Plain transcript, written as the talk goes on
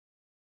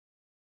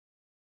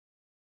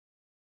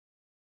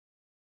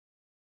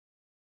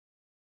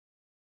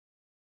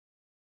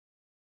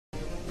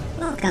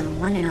Welcome,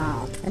 one and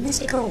all, to the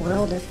mystical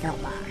world of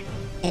Filbar.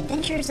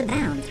 Adventures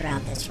abound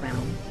throughout this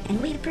realm, and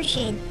we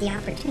appreciate the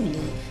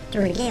opportunity to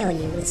regale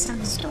you with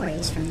some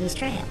stories from these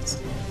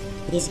trails.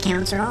 These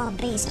accounts are all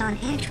based on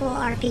actual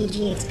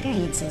RPG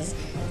experiences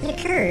that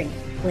occurred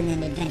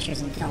within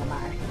Adventures in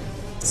Filbar.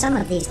 Some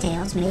of these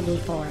tales may be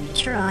for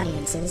mature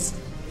audiences,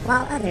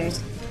 while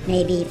others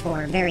may be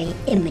for very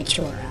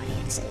immature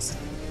audiences.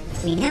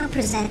 We now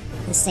present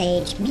the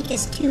sage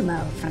Mikas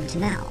Tumo from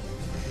Omel,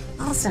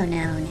 also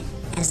known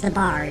as the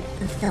Bard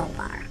of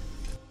Filbar.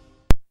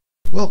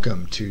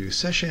 Welcome to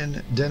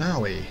Session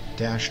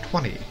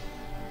Denali-20.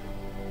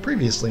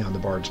 Previously on the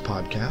Bard's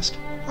podcast,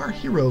 our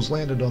heroes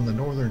landed on the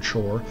northern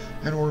shore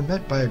and were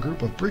met by a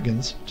group of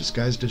brigands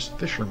disguised as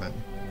fishermen.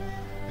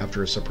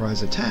 After a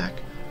surprise attack,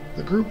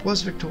 the group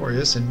was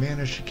victorious and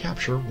managed to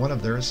capture one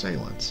of their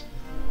assailants.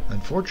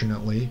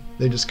 Unfortunately,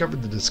 they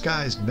discovered the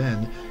disguised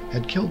men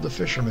had killed the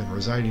fishermen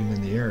residing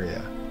in the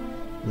area.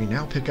 We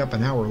now pick up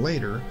an hour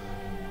later,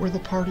 where the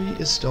party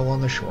is still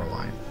on the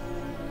shoreline.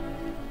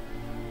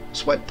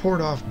 Sweat poured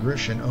off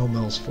Grish and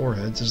Omel's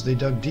foreheads as they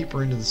dug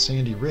deeper into the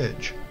sandy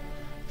ridge.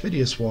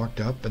 Phidias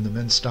walked up and the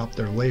men stopped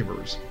their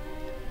labors.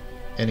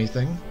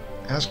 "Anything?"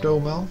 asked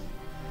Omel.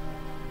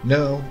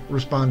 "No,"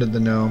 responded the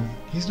gnome.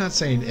 "He's not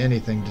saying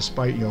anything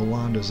despite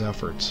Yolanda's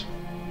efforts."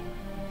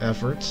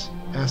 "Efforts?"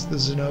 asked the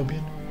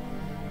Zenobian.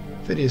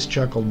 Phidias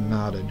chuckled and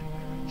nodded.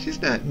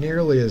 "She's not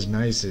nearly as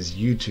nice as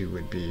you two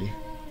would be."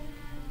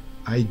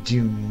 "I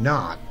do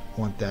not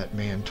want that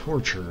man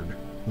tortured,"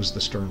 was the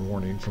stern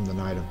warning from the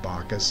Knight of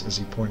Bacchus as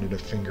he pointed a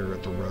finger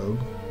at the rogue.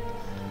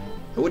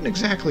 "I wouldn't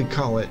exactly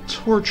call it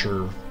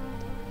torture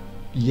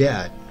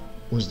yet,"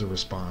 was the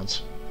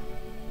response.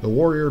 The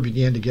warrior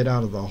began to get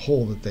out of the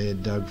hole that they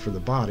had dug for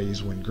the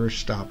bodies when Grish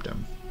stopped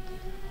him.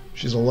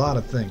 "She's a lot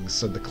of things,"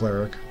 said the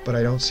cleric, "but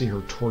I don't see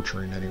her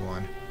torturing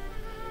anyone."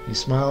 He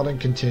smiled and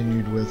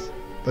continued with,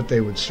 "But they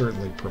would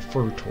certainly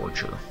prefer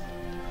torture."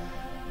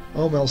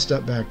 Omel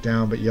stepped back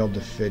down but yelled to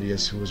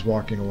Phidias, who was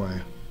walking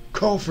away,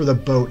 "Call for the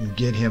boat and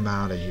get him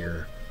out of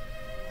here."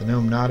 The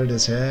gnome nodded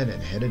his head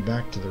and headed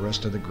back to the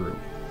rest of the group.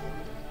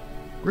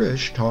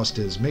 Grish tossed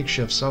his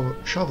makeshift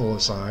shovel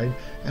aside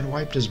and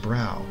wiped his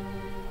brow.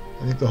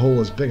 "I think the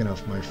hole is big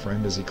enough, my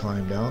friend," as he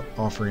climbed out,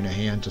 offering a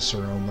hand to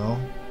Sir Omel.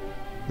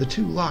 The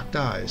two locked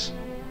eyes.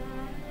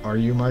 "Are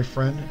you my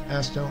friend?"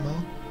 asked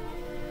Omel.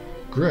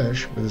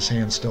 Grish, with his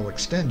hand still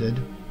extended,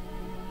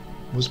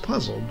 was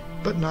puzzled,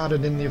 but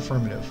nodded in the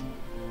affirmative.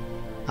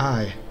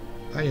 I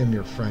am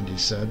your friend," he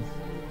said.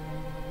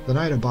 The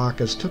Knight of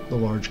Bacchus took the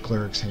large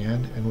cleric's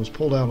hand and was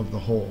pulled out of the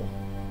hole.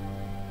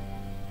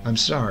 "I'm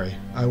sorry,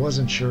 I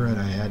wasn't sure and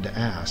I had to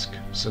ask,"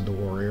 said the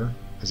warrior,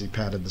 as he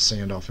patted the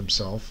sand off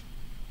himself.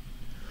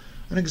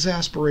 An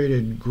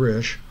exasperated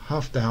Grish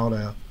huffed out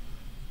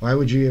 "Why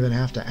would you even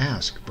have to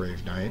ask,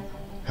 brave knight?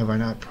 Have I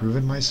not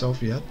proven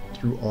myself yet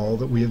through all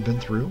that we have been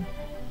through?"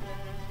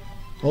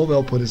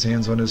 Omel put his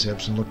hands on his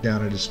hips and looked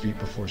down at his feet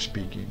before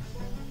speaking.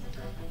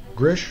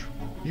 "Grish,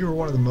 you are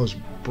one of the most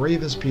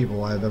bravest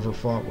people I have ever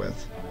fought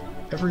with.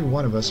 Every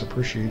one of us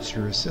appreciates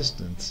your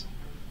assistance.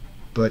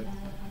 But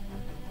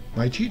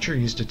my teacher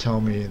used to tell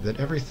me that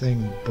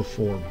everything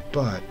before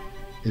 'but'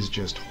 is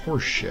just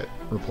horse shit,"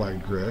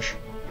 replied Grish.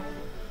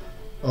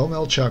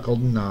 Omel chuckled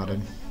and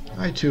nodded.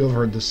 "I too have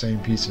heard the same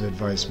piece of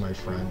advice, my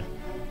friend.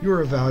 You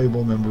are a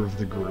valuable member of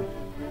the group.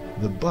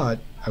 The 'but'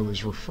 I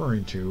was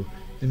referring to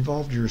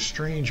involved your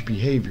strange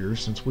behavior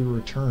since we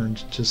returned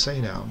to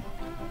Saydown."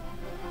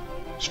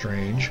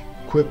 "Strange?"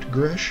 quipped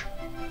Grish.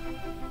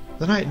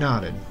 The knight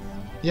nodded.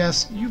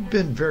 "Yes, you've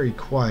been very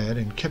quiet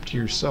and kept to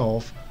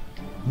yourself,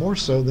 more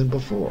so than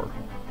before.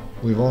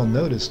 We've all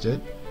noticed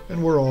it,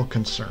 and we're all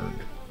concerned."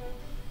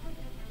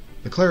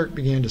 The cleric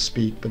began to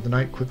speak, but the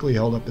knight quickly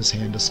held up his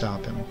hand to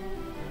stop him.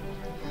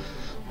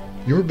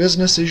 "Your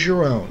business is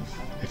your own.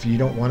 If you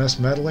don't want us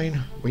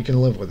meddling, we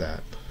can live with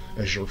that.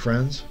 As your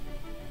friends,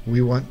 we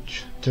want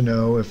to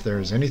know if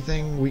there's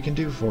anything we can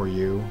do for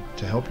you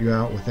to help you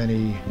out with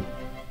any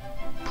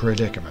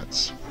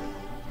predicaments."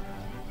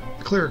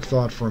 The cleric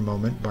thought for a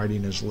moment,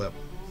 biting his lip.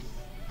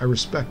 "I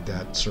respect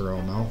that, Sir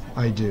Omel.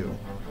 I do.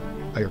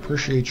 I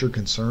appreciate your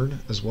concern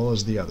as well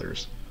as the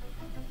others.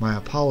 My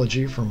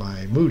apology for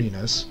my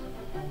moodiness.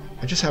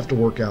 I just have to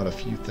work out a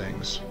few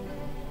things.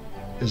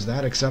 Is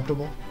that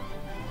acceptable?"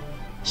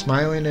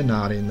 Smiling and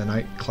nodding, the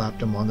knight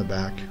clapped him on the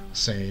back,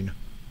 saying,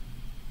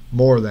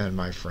 "More than,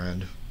 my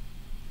friend."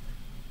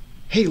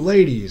 "Hey,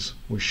 ladies!"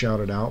 was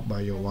shouted out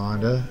by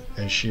Yolanda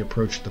as she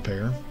approached the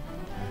pair.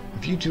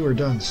 "If you two are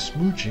done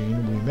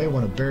smooching, we may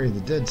want to bury the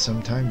dead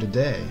sometime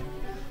today."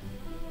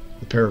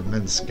 The pair of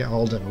men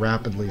scowled and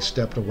rapidly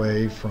stepped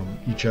away from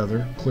each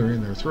other,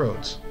 clearing their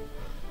throats.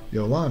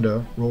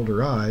 Yolanda rolled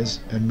her eyes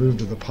and moved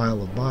to the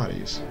pile of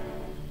bodies.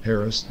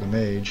 Harris, the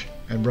mage,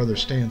 and Brother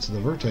Stance of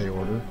the Verte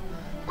Order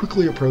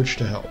quickly approached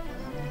to help.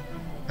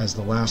 As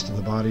the last of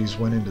the bodies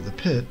went into the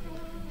pit,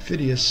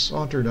 Phidias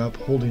sauntered up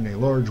holding a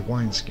large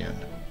wineskin.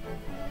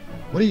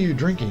 "What are you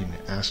drinking?"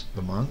 asked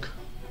the monk.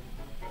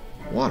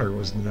 "Water,"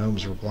 was the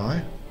gnome's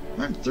reply.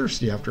 "I'm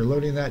thirsty after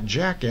loading that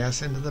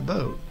jackass into the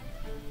boat."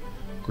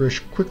 Grish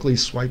quickly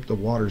swiped the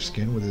water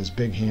skin with his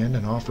big hand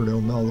and offered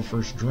Omel the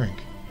first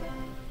drink.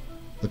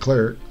 The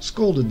cleric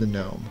scolded the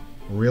gnome.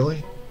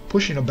 Really?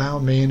 Pushing a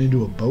bound man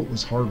into a boat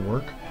was hard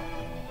work?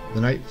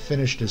 The knight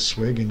finished his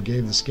swig and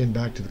gave the skin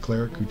back to the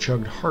cleric, who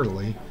chugged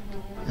heartily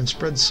and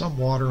spread some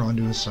water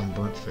onto his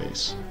sunburnt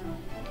face.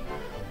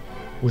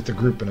 With the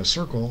group in a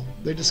circle,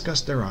 they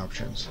discussed their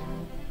options.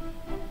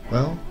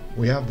 "Well,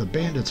 we have the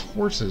bandits'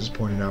 horses,"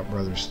 pointed out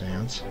Brother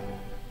Stance.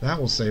 "That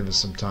will save us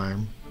some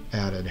time,"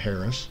 added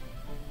Harris.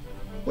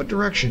 "What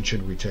direction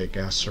should we take?"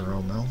 asked Sir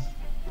Omel.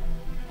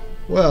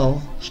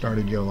 "Well,"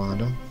 started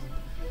Yolanda,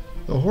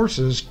 "the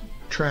horses'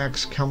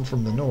 tracks come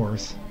from the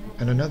north,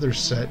 and another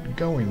set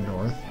going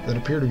north that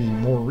appear to be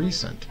more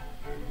recent.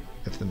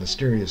 If the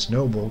mysterious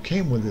noble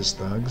came with his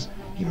thugs,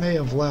 he may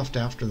have left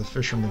after the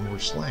fishermen were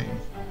slain.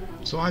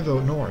 So I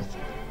vote north."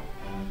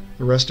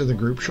 The rest of the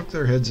group shook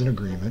their heads in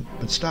agreement,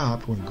 but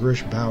stopped when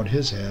Grish bowed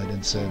his head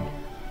and said,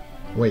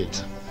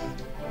 "Wait."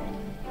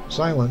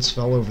 Silence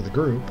fell over the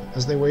group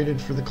as they waited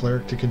for the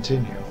cleric to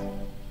continue.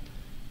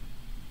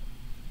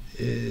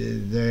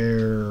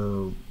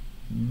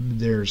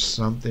 There's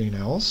something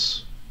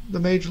else?" The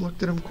mage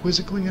looked at him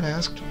quizzically and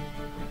asked,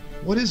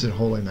 "What is it,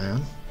 holy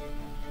man?"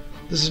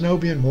 The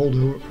Zenobian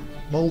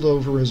mulled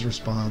over his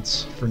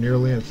response for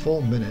nearly a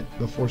full minute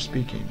before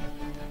speaking.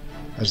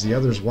 As the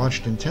others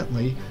watched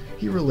intently,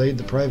 he relayed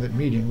the private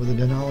meeting with the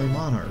Denali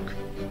monarch.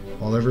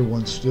 While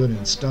everyone stood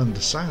in stunned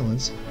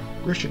silence,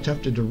 Grish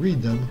attempted to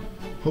read them,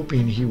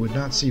 hoping he would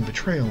not see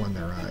betrayal in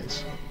their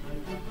eyes.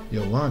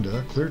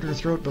 Yolanda cleared her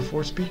throat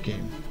before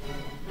speaking.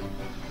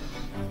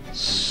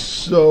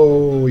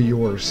 "So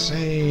you're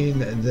saying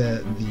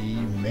that the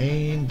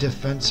main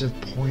defensive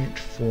point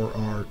for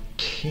our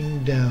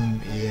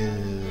kingdom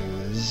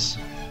is—"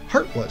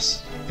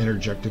 "Heartless,"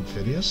 interjected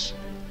Phidias.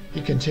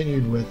 He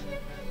continued with,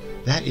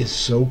 "That is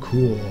so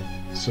cool.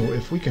 So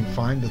if we can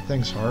find the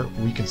thing's heart,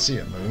 we can see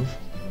it move."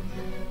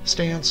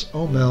 Stance,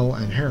 Omel,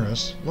 and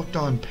Harris looked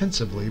on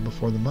pensively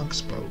before the monk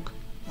spoke.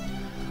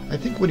 "I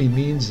think what he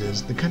means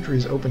is the country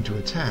is open to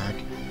attack,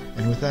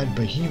 and with that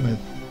behemoth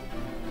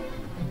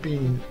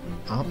being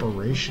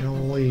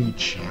operationally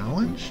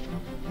challenged?"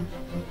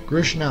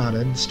 Grish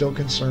nodded, still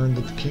concerned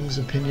that the king's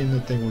opinion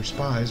that they were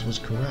spies was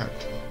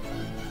correct.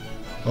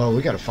 "Well,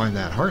 we gotta find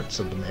that heart,"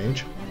 said the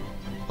mage.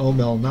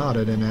 Omel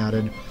nodded and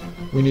added,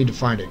 "We need to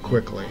find it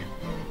quickly.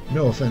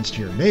 No offense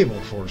to your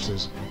naval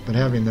forces, but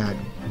having that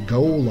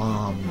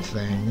golem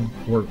thing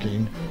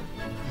working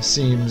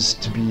seems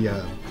to be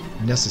a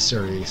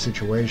necessary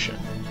situation."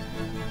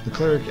 The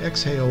cleric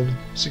exhaled,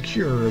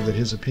 secure that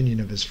his opinion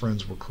of his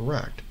friends were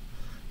correct,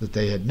 that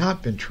they had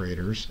not been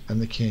traitors,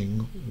 and the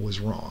king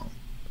was wrong.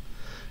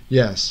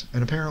 "Yes,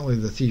 and apparently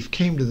the thief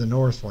came to the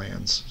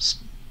Northlands."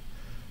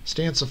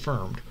 Stance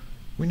affirmed,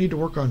 "We need to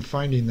work on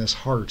finding this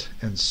heart,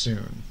 and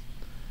soon."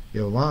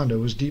 Yolanda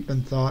was deep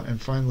in thought and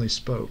finally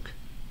spoke.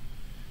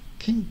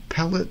 "King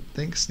Pellet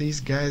thinks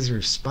these guys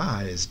are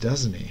spies,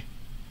 doesn't he?"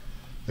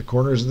 The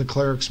corners of the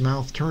cleric's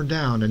mouth turned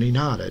down, and he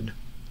nodded.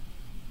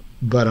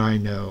 "But I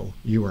know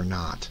you are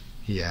not,"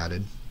 he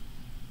added.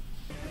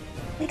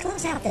 We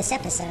close out this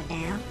episode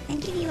now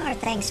and give you our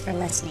thanks for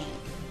listening.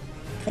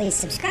 Please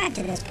subscribe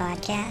to this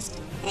podcast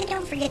and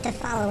don't forget to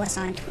follow us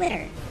on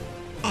Twitter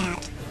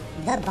at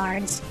The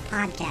Bards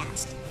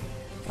Podcast.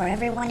 For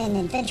everyone in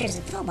Adventures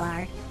of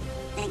Philbar,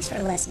 thanks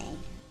for listening.